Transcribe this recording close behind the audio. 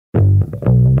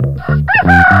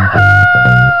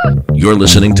You're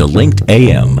listening to Linked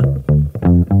AM.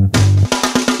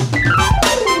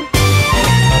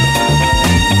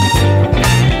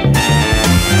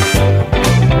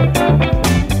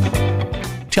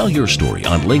 Tell your story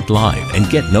on Linked Live and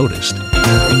get noticed.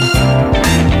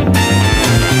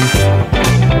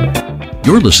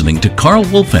 You're listening to Karl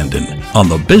Wolfenden on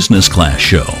the Business Class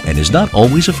Show and is not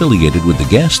always affiliated with the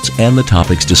guests and the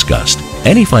topics discussed.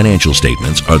 Any financial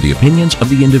statements are the opinions of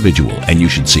the individual, and you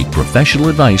should seek professional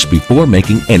advice before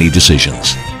making any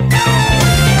decisions.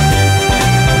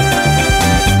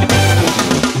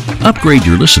 Upgrade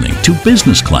your listening to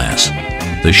Business Class,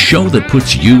 the show that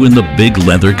puts you in the big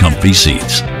leather comfy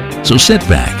seats. So sit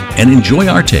back and enjoy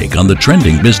our take on the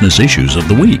trending business issues of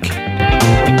the week.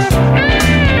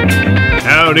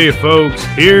 Howdy, folks.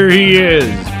 Here he is,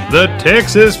 the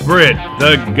Texas Brit,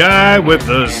 the guy with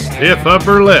the stiff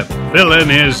upper lip, filling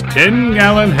his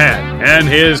 10-gallon hat and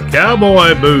his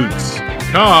cowboy boots,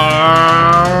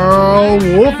 Karl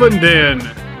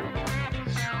Wolfenden.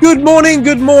 Good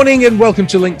morning, and welcome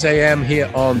to Linked AM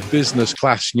here on Business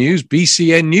Class News,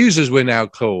 BCN News as we're now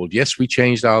called. Yes, we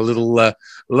changed our little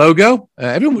logo.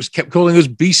 Everyone kept calling us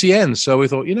BCN, so we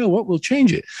thought, you know what, we'll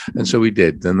change it, and so we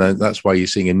did. And that's why you're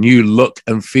seeing a new look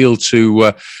and feel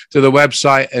to the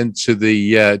website and to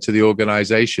the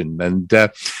organization. And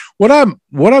what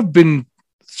I've been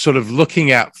sort of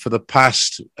looking at for the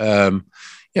past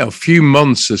few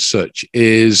months as such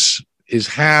is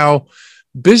how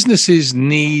businesses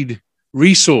need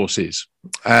resources.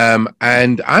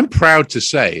 And I'm proud to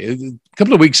say, a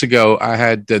couple of weeks ago, I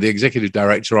had the executive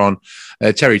director on,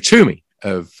 Terry Toomey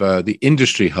of the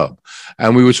Industry Hub,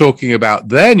 and we were talking about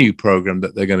their new program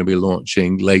that they're going to be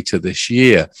launching later this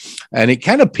year. And it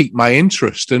kind of piqued my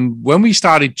interest. And when we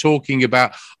started talking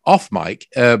about off mic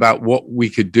about what we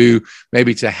could do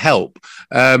maybe to help,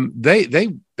 they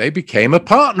became a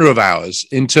partner of ours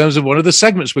in terms of one of the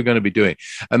segments we're going to be doing.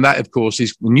 And that, of course,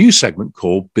 is a new segment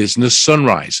called Business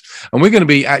Sunrise. And we're going to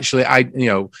be actually,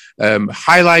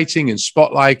 highlighting and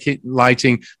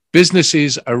spotlighting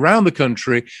businesses around the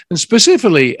country, and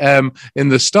specifically in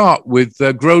the start with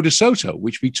Grow DeSoto,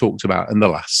 which we talked about in the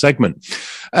last segment.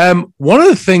 One of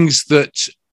the things that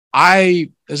I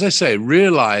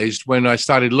realized when I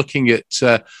started looking at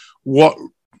what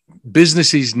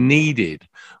businesses needed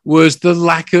was the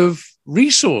lack of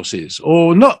resources,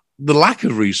 or not the lack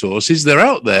of resources, they're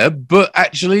out there, but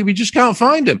actually we just can't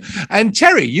find them. And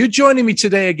Terry, you're joining me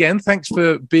today again. Thanks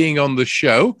for being on the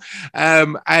show.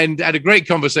 And had a great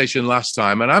conversation last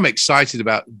time, and I'm excited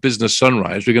about Business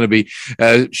Sunrise. We're going to be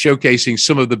showcasing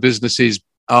some of the businesses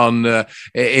on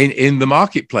in the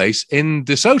marketplace in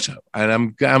DeSoto,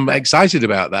 and I'm excited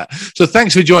about that. So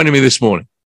thanks for joining me this morning.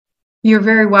 You're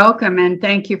very welcome, and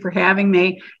thank you for having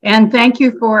me. And thank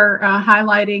you for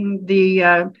highlighting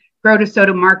the Grow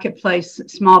DeSoto Marketplace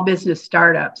small business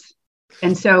startups.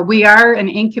 And so we are an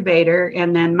incubator,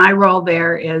 and then my role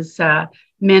there is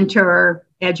mentor,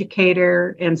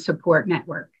 educator, and support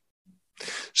network.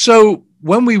 So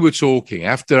when we were talking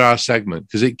after our segment,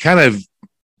 because it kind of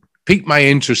piqued my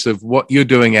interest of what you're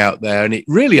doing out there, and it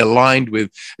really aligned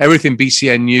with everything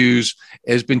BCN News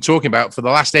has been talking about for the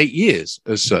last 8 years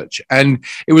as such. And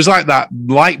it was like that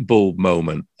light bulb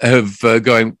moment of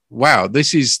going, wow,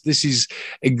 this is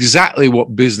exactly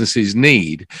what businesses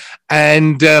need.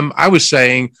 And I was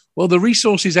saying, well, the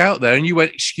resources out there, and you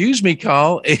went, excuse me,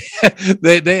 Karl,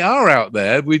 they are out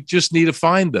there. We just need to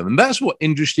find them. And that's what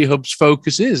Industry Hub's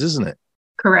focus is, isn't it?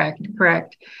 Correct.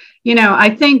 I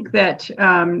think that,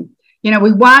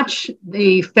 we watch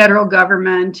the federal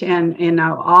government and,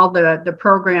 all the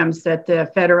programs that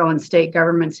the federal and state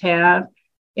governments have.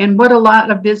 And what a lot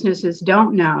of businesses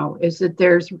don't know is that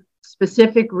there's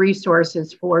specific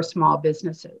resources for small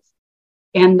businesses.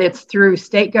 And it's through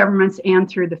state governments and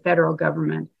through the federal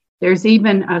government. There's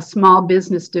even a small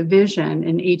business division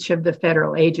in each of the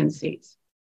federal agencies.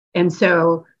 And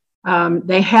so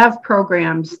they have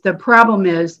programs. The problem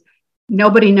is,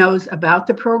 nobody knows about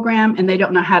the program, and they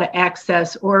don't know how to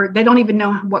access, or they don't even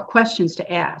know what questions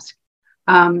to ask.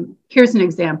 Here's an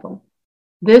example.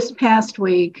 This past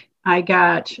week, I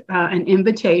got an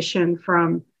invitation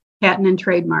from Patent and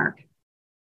Trademark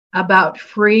about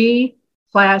free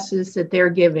classes that they're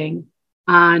giving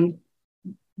on,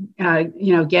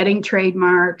 getting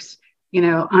trademarks,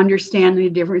 understanding the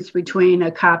difference between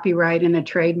a copyright and a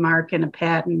trademark and a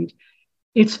patent.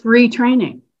 It's free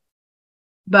training.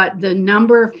 But the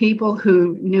number of people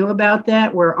who knew about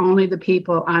that were only the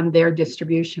people on their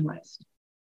distribution list.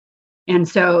 And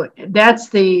so that's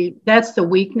the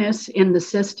weakness in the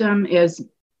system, is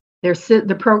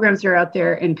the programs are out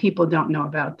there and people don't know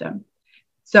about them.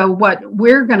 So what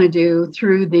we're going to do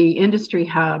through the Industry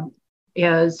Hub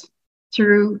is,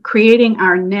 through creating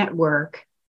our network,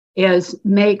 is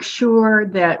make sure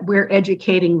that we're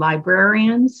educating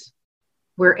librarians,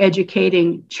 we're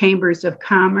educating chambers of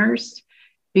commerce,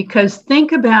 because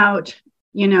think about,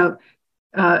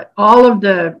 all of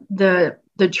the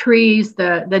trees,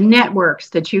 the networks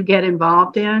that you get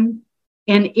involved in,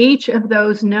 and each of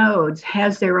those nodes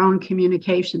has their own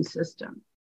communication system.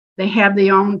 They have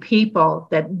their own people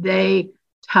that they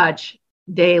touch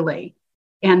daily.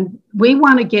 And we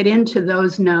want to get into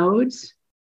those nodes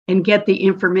and get the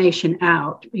information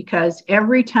out, because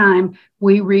every time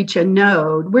we reach a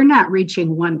node, we're not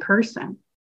reaching one person.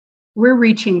 We're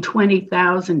reaching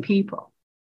 20,000 people.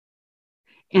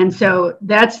 And so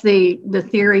that's the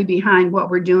theory behind what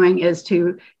we're doing, is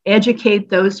to educate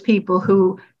those people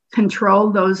who control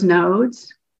those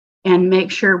nodes and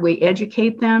make sure we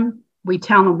educate them. We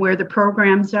tell them where the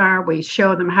programs are. We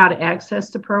show them how to access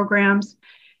the programs.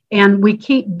 And we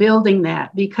keep building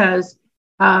that because,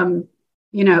 at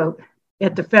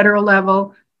the federal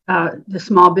level, the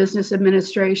Small Business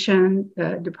Administration,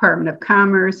 the Department of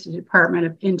Commerce, the Department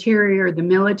of Interior, the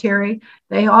military,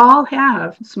 they all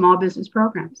have small business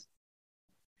programs.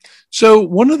 So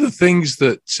one of the things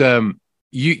that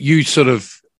you sort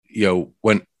of,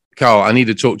 when, Karl, I need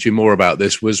to talk to you more about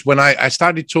this, was when I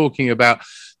started talking about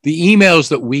the emails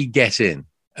that we get in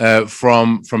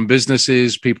from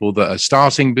businesses, people that are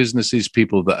starting businesses,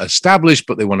 people that are established,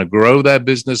 but they want to grow their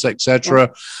business,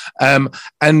 etc.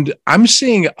 And I'm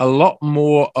seeing a lot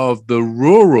more of the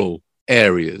rural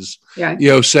areas,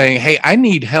 saying, hey, I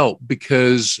need help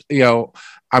because,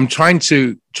 I'm trying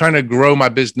to grow my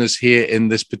business here in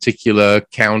this particular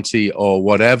county or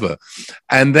whatever.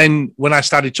 And then when I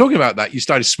started talking about that, you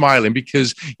started smiling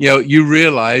because, you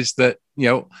realized that,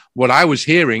 what I was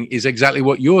hearing is exactly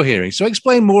what you're hearing. So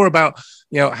explain more about,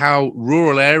 how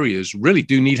rural areas really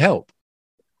do need help.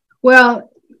 Well,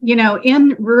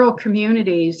 in rural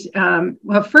communities,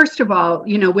 first of all,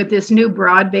 with this new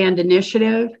broadband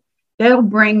initiative, that'll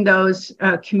bring those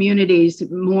communities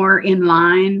more in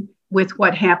line with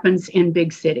what happens in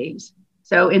big cities.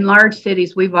 So in large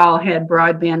cities, we've all had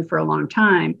broadband for a long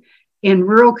time. In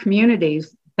rural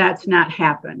communities, that's not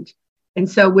happened. And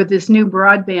so with this new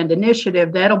broadband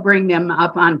initiative, that'll bring them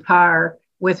up on par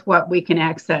with what we can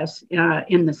access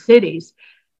in the cities.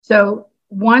 So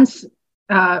once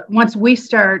we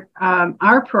start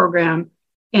our program,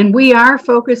 and we are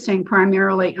focusing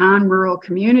primarily on rural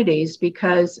communities,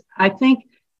 because I think,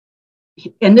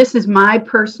 and this is my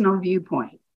personal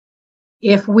viewpoint,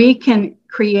 if we can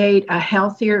create a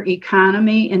healthier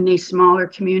economy in these smaller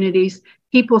communities,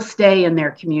 people stay in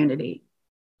their community.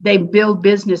 They build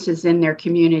businesses in their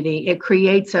community. It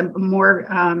creates a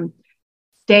more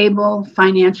stable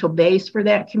financial base for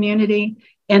that community,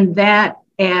 and that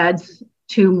adds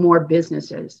to more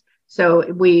businesses.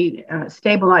 So we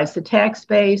stabilize the tax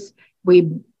base,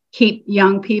 we keep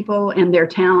young people and their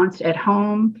talents at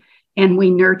home, and we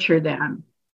nurture them.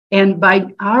 And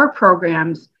by our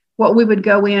programs, what we would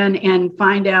go in and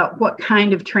find out what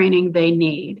kind of training they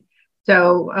need.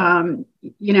 So,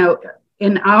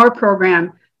 in our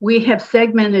program, we have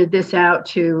segmented this out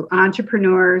to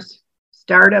entrepreneurs,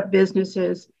 startup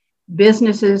businesses,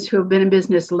 businesses who have been in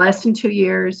business less than 2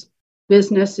 years,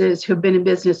 businesses who have been in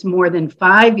business more than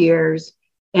 5 years,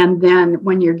 and then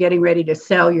when you're getting ready to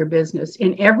sell your business.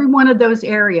 In every one of those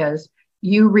areas,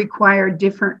 you require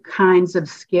different kinds of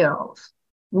skills.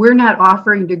 We're not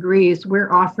offering degrees,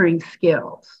 we're offering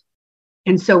skills.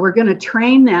 And so we're going to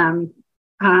train them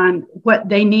on what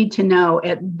they need to know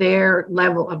at their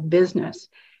level of business.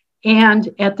 And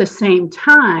at the same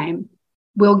time,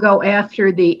 we'll go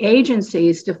after the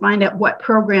agencies to find out what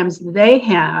programs they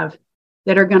have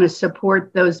that are going to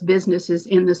support those businesses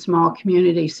in the small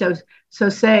community. So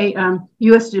say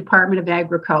U.S. Department of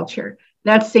Agriculture,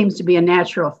 that seems to be a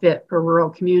natural fit for rural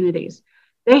communities.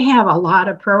 They have a lot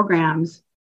of programs,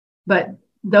 but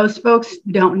those folks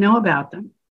don't know about them.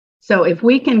 So if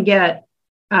we can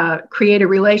create a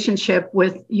relationship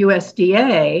with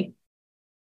USDA,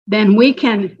 then we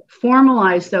can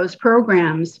formalize those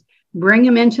programs, bring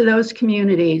them into those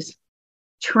communities,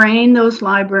 train those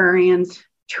librarians,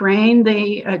 train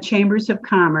the chambers of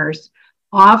commerce,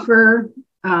 offer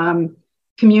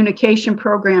communication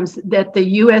programs that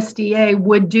the USDA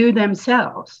would do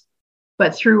themselves,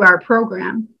 but through our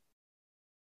program.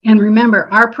 And remember,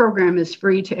 our program is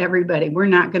free to everybody. We're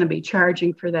not going to be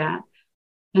charging for that.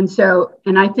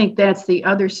 And I think that's the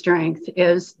other strength,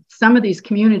 is some of these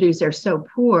communities are so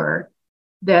poor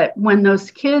that when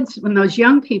those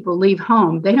young people leave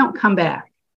home, they don't come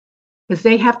back. because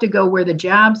they have to go where the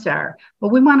jobs are.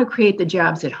 But we want to create the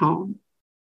jobs at home.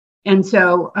 And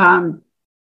so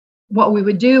what we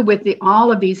would do with all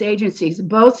of these agencies,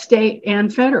 both state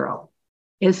and federal,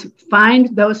 is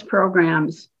find those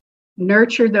programs,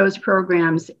 nurture those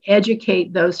programs,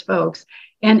 educate those folks.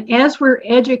 And as we're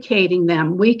educating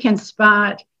them, we can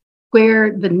spot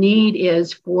where the need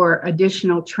is for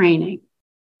additional training.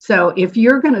 So if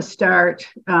you're going to start,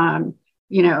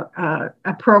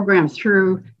 a program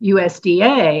through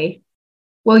USDA,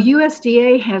 well,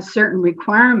 USDA has certain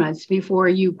requirements before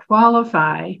you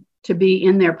qualify to be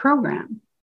in their program.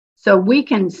 So we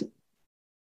can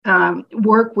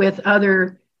work with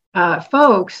other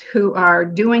folks who are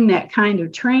doing that kind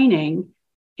of training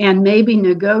and maybe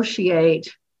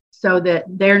negotiate so that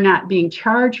they're not being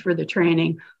charged for the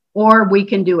training, or we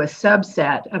can do a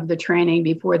subset of the training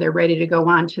before they're ready to go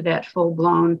on to that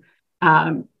full-blown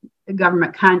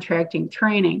government contracting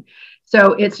training.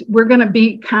 So we're going to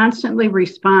be constantly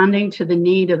responding to the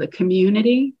need of the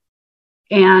community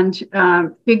and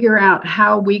figure out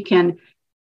how we can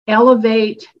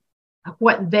elevate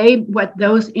what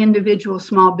those individual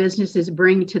small businesses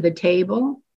bring to the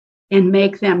table and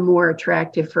make them more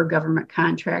attractive for government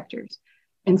contractors.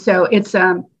 And so it's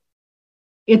a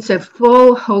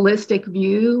full holistic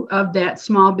view of that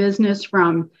small business,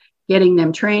 from getting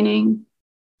them training,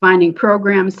 finding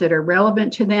programs that are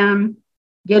relevant to them,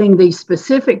 getting the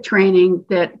specific training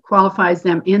that qualifies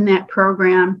them in that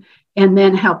program, and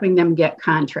then helping them get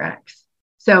contracts.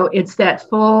 So it's that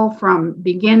full from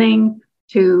beginning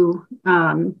to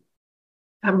a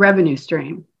revenue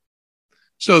stream.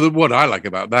 So what I like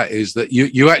about that is that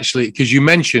you actually, because you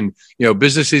mentioned,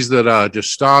 businesses that are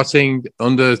just starting,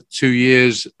 under 2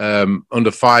 years,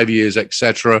 under 5 years,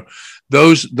 etc.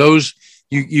 Those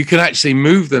you can actually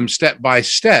move them step by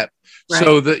step. Right.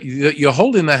 So that you're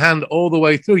holding their hand all the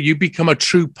way through. You become a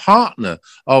true partner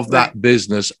of that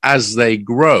business as they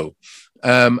grow.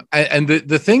 And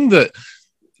the thing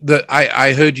that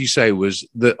I heard you say was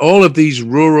that all of these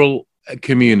rural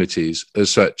communities as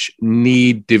such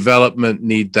need development,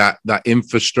 need that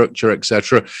infrastructure,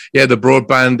 etc. Yeah, the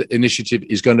broadband initiative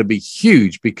is going to be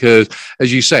huge because,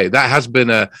 as you say, that has been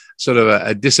a sort of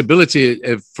a disability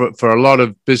for a lot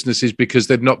of businesses because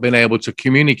they've not been able to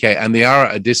communicate, and they are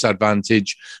at a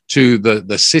disadvantage to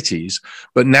the cities.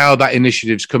 But now that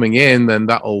initiative's coming in, then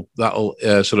that'll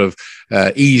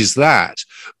ease that.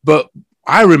 But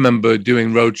I remember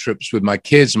doing road trips with my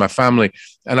kids and my family,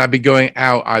 and I'd be going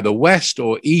out either west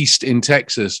or east in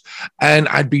Texas, and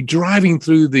I'd be driving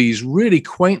through these really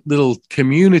quaint little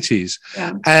communities,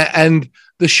 and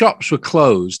the shops were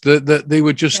closed. They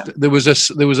were just there was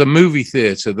a movie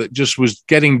theater that just was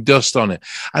getting dust on it,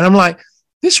 and I'm like,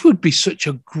 this would be such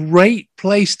a great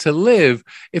place to live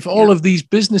if all of these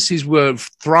businesses were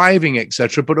thriving,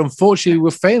 etc. But unfortunately, we're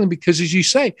failing because, as you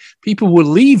say, people were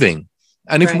leaving.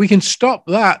 And if we can stop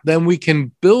that, then we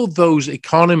can build those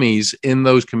economies in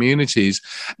those communities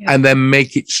and then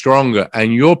make it stronger.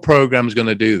 And your program is going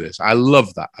to do this. I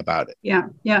love that about it. Yeah.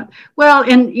 Well,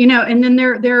 and then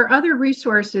there are other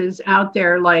resources out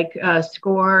there like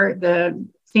SCORE, the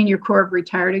Senior Corps of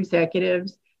Retired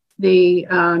Executives, the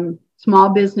Small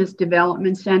Business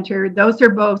Development Center. Those are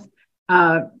both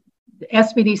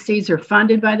SBDCs are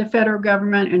funded by the federal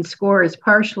government, and SCORE is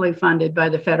partially funded by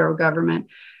the federal government.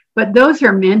 But those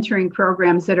are mentoring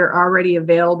programs that are already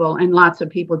available, and lots of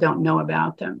people don't know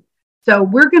about them. So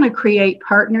we're going to create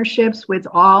partnerships with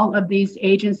all of these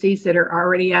agencies that are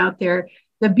already out there.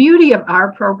 The beauty of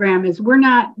our program is we're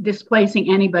not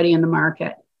displacing anybody in the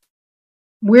market.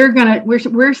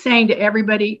 We're saying to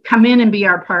everybody, come in and be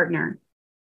our partner.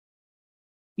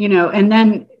 And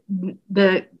then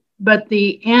the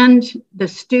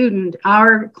student,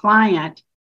 our client,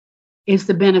 is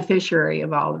the beneficiary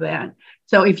of all of that.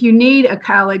 So if you need a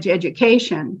college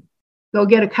education, go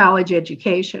get a college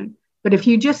education. But if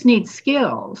you just need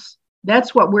skills,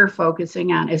 that's what we're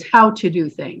focusing on, is how to do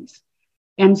things.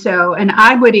 And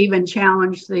I would even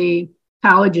challenge the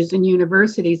colleges and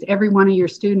universities, every one of your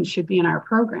students should be in our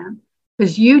program,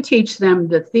 because you teach them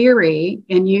the theory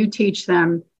and you teach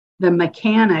them the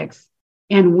mechanics,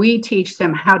 and we teach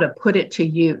them how to put it to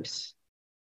use.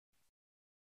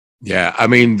 Yeah, I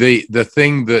mean, the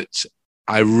thing that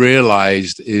I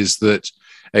realized is that,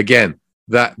 again,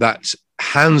 that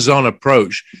hands-on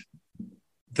approach,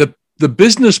 the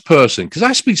business person, because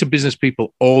I speak to business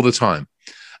people all the time,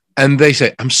 and they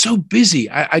say, I'm so busy.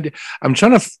 I'm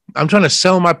trying to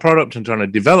sell my product. I'm trying to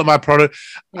develop my product.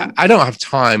 I don't have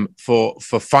time for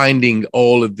finding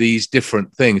all of these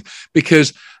different things,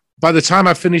 because by the time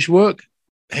I finish work,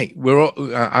 hey,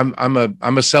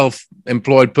 I'm a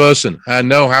self-employed person. I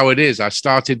know how it is. I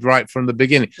started right from the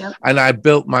beginning, and I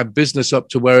built my business up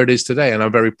to where it is today. And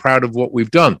I'm very proud of what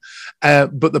we've done.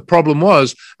 But the problem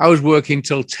was I was working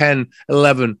till 10,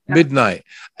 11, midnight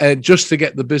just to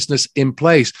get the business in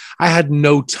place. I had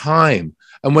no time.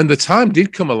 And when the time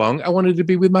did come along, I wanted to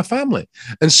be with my family.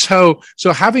 And so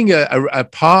having a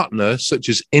partner such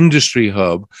as Industry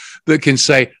Hub that can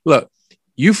say, look,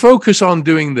 you focus on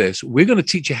doing this. We're going to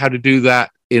teach you how to do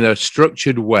that in a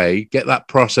structured way, get that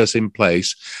process in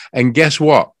place. And guess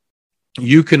what?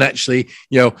 You can actually,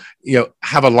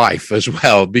 have a life as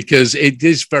well, because it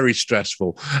is very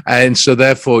stressful. And so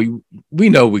therefore, we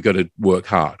know we've got to work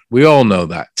hard. We all know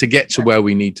that to get to where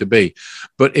we need to be.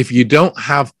 But if you don't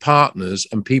have partners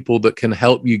and people that can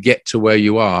help you get to where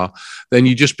you are, then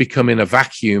you just become in a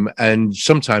vacuum, and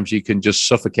sometimes you can just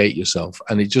suffocate yourself.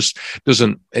 And it just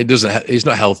it's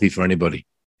not healthy for anybody.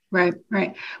 Right.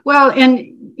 Well,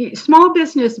 and being a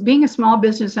small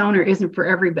business owner isn't for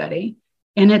everybody.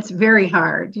 And it's very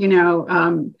hard,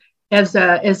 as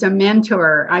a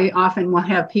mentor, I often will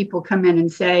have people come in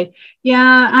and say,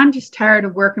 yeah, I'm just tired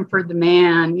of working for the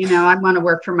man. I want to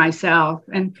work for myself.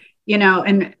 And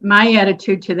my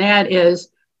attitude to that is,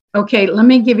 okay, let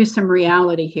me give you some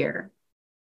reality here.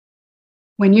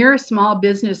 When you're a small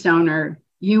business owner,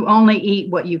 you only eat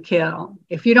what you kill.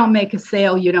 If you don't make a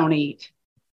sale, you don't eat.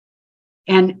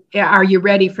 And are you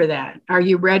ready for that? Are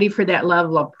you ready for that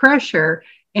level of pressure?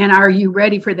 And are you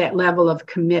ready for that level of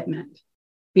commitment?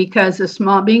 Because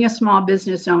being a small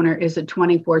business owner is a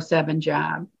 24/7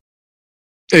 job.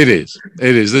 It is.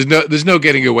 There's no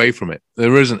getting away from it.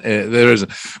 There isn't.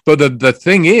 But the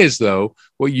thing is, though,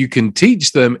 what you can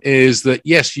teach them is that,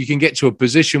 yes, you can get to a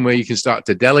position where you can start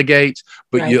to delegate,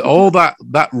 but all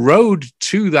that road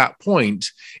to that point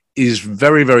is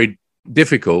very, very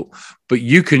difficult, but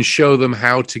you can show them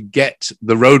how to get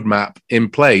the roadmap in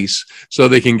place so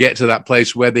they can get to that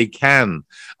place where they can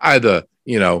either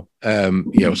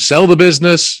sell the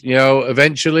business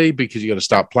eventually, because you got to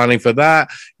start planning for that,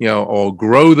 or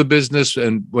grow the business.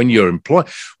 And when you're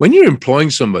employing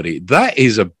somebody, that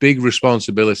is a big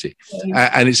responsibility,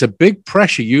 and it's a big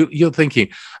pressure. You're thinking,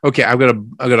 okay, I've got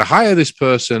to hire this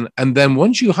person, and then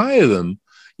once you hire them,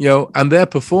 and they're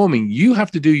performing, you have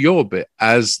to do your bit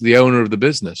as the owner of the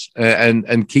business,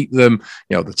 and keep them,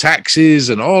 the taxes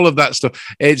and all of that stuff.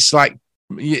 It's like,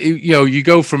 you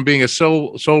go from being a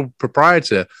sole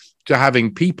proprietor to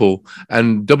having people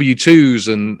and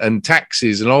W-2s and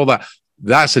taxes and all that.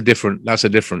 That's a different. Well,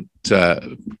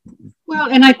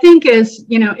 and I think as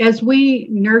we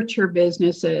nurture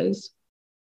businesses,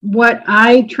 what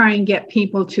I try and get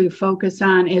people to focus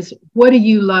on is, what do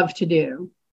you love to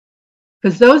do?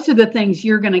 Because those are the things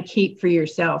you're going to keep for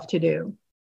yourself to do.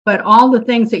 But all the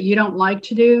things that you don't like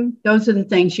to do, those are the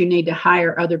things you need to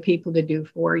hire other people to do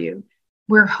for you.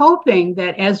 We're hoping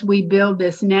that as we build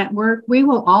this network, we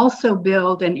will also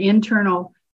build an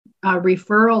internal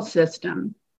referral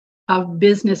system of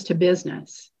business to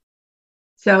business,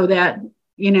 so that,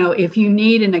 if you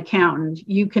need an accountant,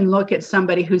 you can look at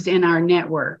somebody who's in our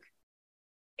network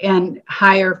and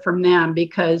hire from them,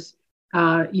 because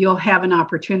you'll have an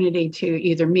opportunity to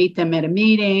either meet them at a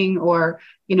meeting or,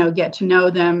 get to know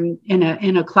them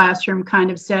in a classroom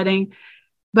kind of setting.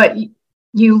 But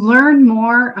you learn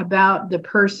more about the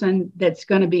person that's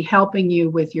going to be helping you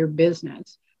with your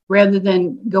business, rather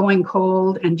than going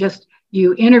cold and just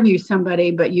you interview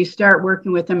somebody, but you start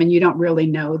working with them and you don't really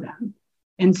know them.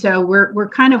 And so we're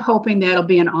kind of hoping that'll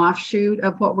be an offshoot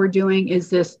of what we're doing, is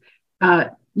this,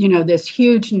 this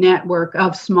huge network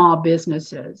of small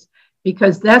businesses,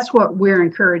 because that's what we're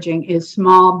encouraging, is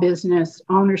small business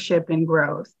ownership and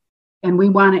growth. And we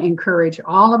want to encourage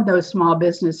all of those small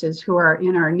businesses who are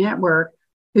in our network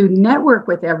to network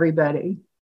with everybody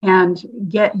and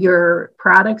get your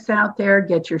products out there,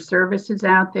 get your services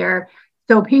out there,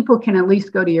 so people can at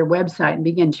least go to your website and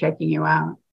begin checking you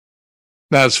out.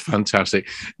 That's fantastic.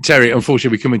 Terry,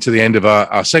 unfortunately, we're coming to the end of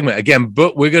our segment again,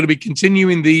 but we're going to be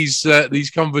continuing these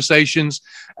conversations.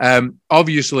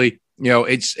 Obviously,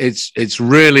 it's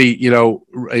really,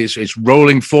 it's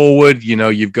rolling forward.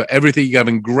 You've got everything. You're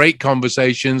having great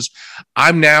conversations.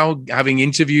 I'm now having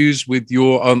interviews with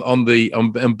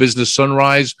on Business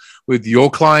Sunrise with your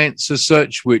clients as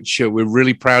such, which we're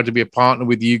really proud to be a partner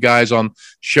with you guys on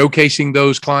showcasing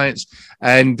those clients.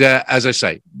 And as I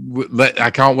say,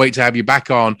 I can't wait to have you back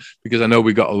on, because I know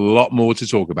we've got a lot more to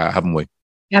talk about, haven't we?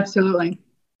 Absolutely.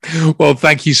 Well,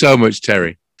 thank you so much,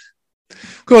 Terry.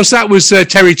 Of course, that was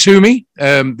Terry Toomey,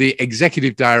 the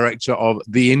executive director of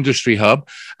the Industry Hub.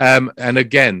 And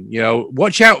again,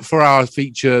 watch out for our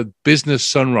feature Business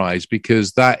Sunrise,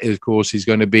 because that, of course, is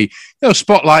going to be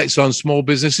spotlights on small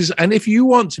businesses. And if you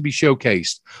want to be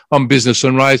showcased on Business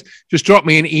Sunrise, just drop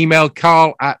me an email,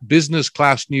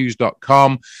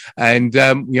 Karl@businessclassnews.com, and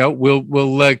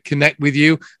we'll connect with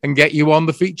you and get you on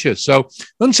the feature. So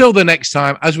until the next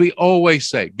time, as we always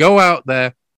say, go out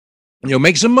there.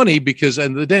 Make some money, because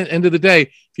at the end of the day,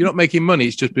 if you're not making money,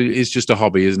 it's just a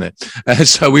hobby, isn't it?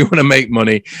 So we want to make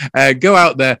money. Go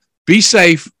out there, be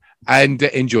safe, and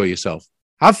enjoy yourself.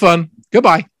 Have fun.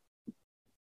 Goodbye.